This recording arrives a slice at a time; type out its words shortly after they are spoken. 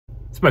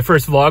It's my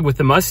first vlog with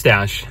the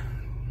mustache.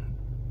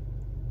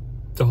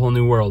 It's a whole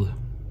new world.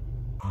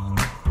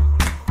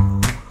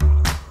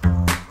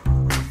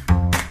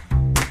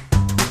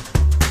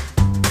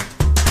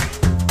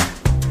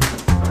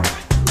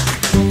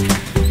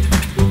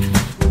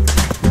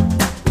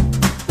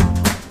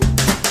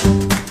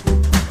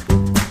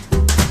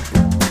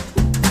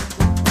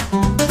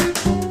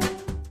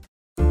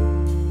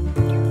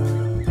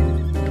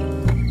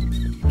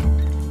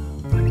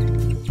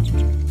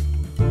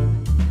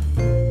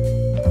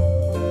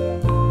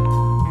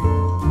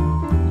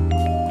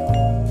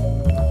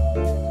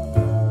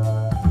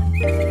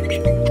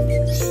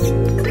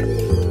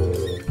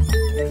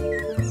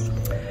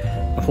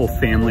 Whole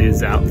family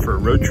is out for a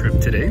road trip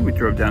today. We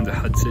drove down to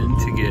Hudson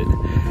to get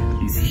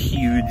these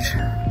huge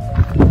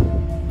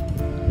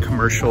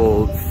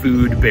commercial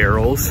food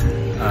barrels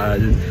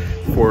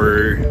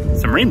for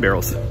some rain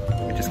barrels.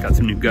 We just got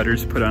some new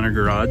gutters put on our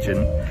garage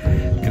and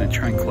gonna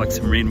try and collect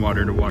some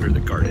rainwater to water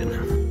the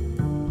garden.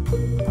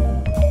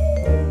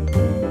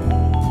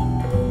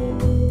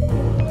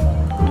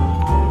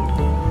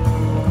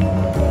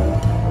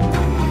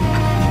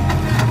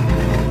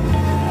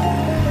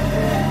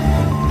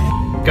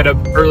 Got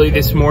up early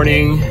this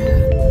morning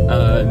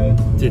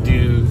to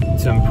do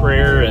some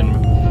prayer, and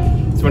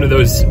it's one of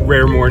those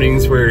rare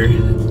mornings where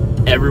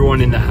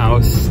everyone in the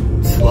house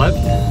slept,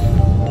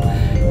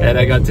 and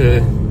I got to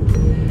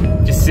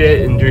just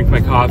sit and drink my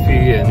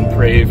coffee and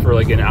pray for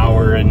like an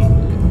hour, and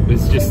it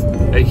was just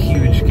a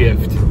huge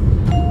gift.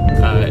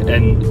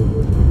 And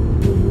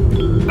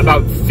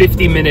about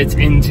 50 minutes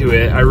into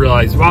it, I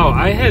realized, wow,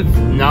 I have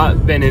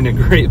not been in a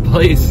great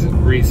place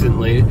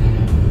recently.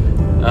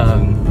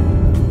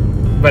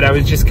 But I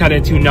was just kind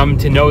of too numb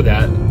to know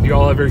that. Do you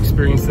all ever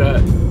experience that?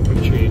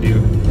 I'm sure you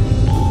do.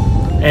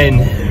 And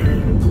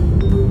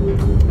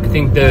I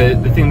think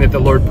the thing that the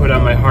Lord put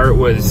on my heart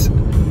was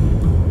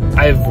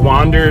I've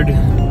wandered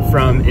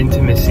from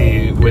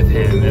intimacy with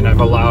Him, and I've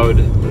allowed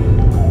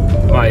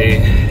my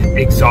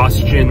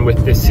exhaustion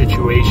with this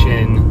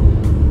situation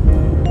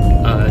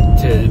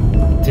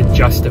to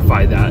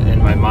justify that in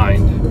my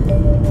mind.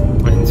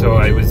 And so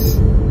I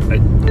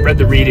read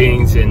the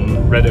readings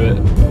and read a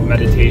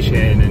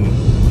meditation and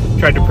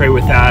tried to pray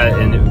with that,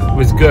 and it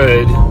was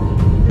good.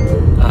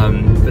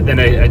 But then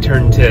I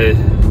turned to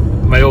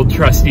my old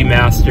trusty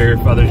master,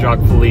 Father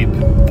Jacques Philippe,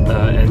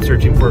 and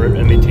Searching for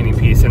and Maintaining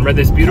Peace, and read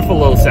this beautiful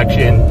little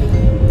section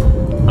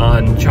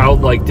on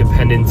childlike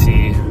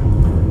dependency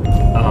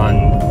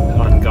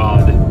on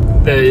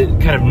God. The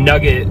kind of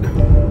nugget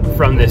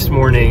from this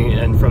morning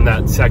and from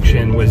that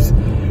section was,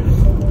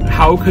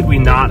 how could we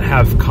not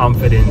have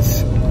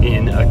confidence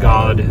in a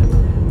God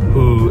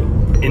who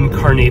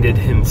incarnated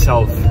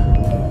Himself,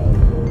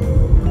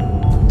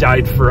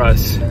 died for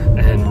us,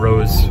 and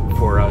rose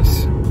for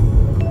us?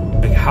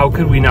 Like, how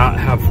could we not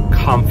have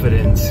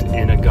confidence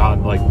in a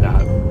God like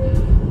that?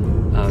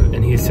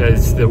 And he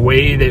says the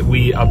way that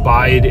we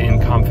abide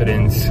in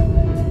confidence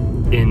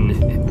in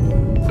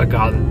a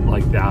God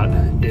like that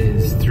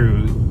is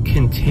through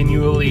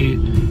continually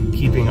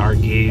keeping our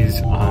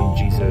gaze on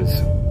Jesus.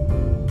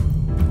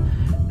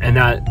 And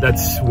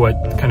that's what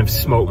kind of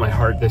smote my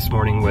heart this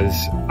morning, was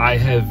I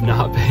have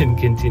not been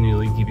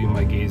continually keeping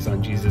my gaze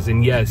on Jesus.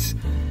 And yes,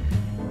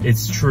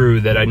 it's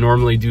true that I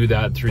normally do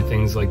that through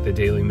things like the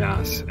daily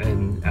mass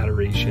and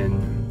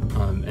adoration,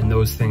 and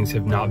those things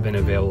have not been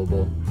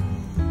available.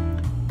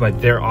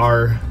 But there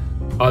are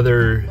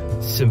other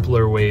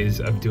simpler ways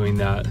of doing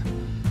that,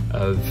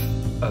 of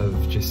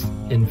just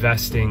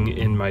investing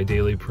in my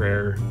daily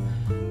prayer,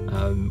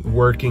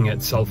 working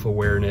at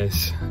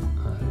self-awareness,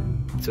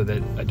 so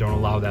that I don't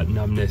allow that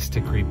numbness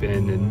to creep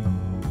in. And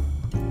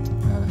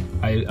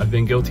I've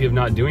been guilty of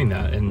not doing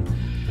that. And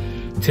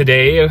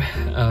today,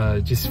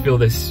 just feel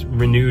this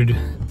renewed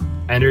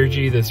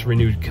energy, this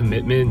renewed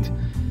commitment.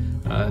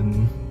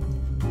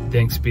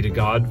 Thanks be to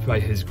God by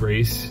His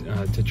grace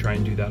to try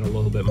and do that a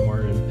little bit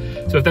more.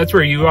 And so if that's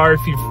where you are,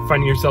 if you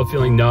find yourself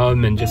feeling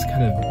numb and just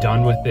kind of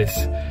done with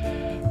this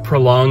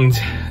prolonged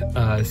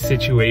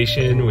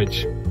situation,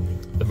 which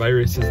the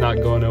virus is not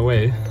going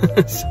away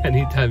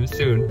anytime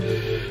soon.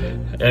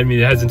 I mean,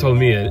 it hasn't told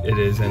me it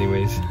is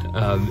anyways.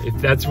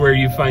 If that's where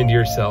you find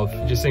yourself,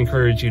 just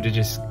encourage you to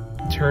just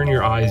turn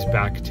your eyes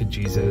back to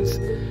Jesus.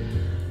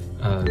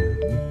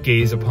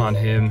 Gaze upon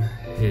Him,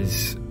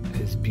 His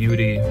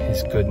beauty,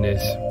 His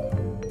goodness,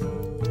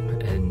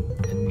 and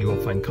you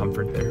will find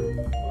comfort there.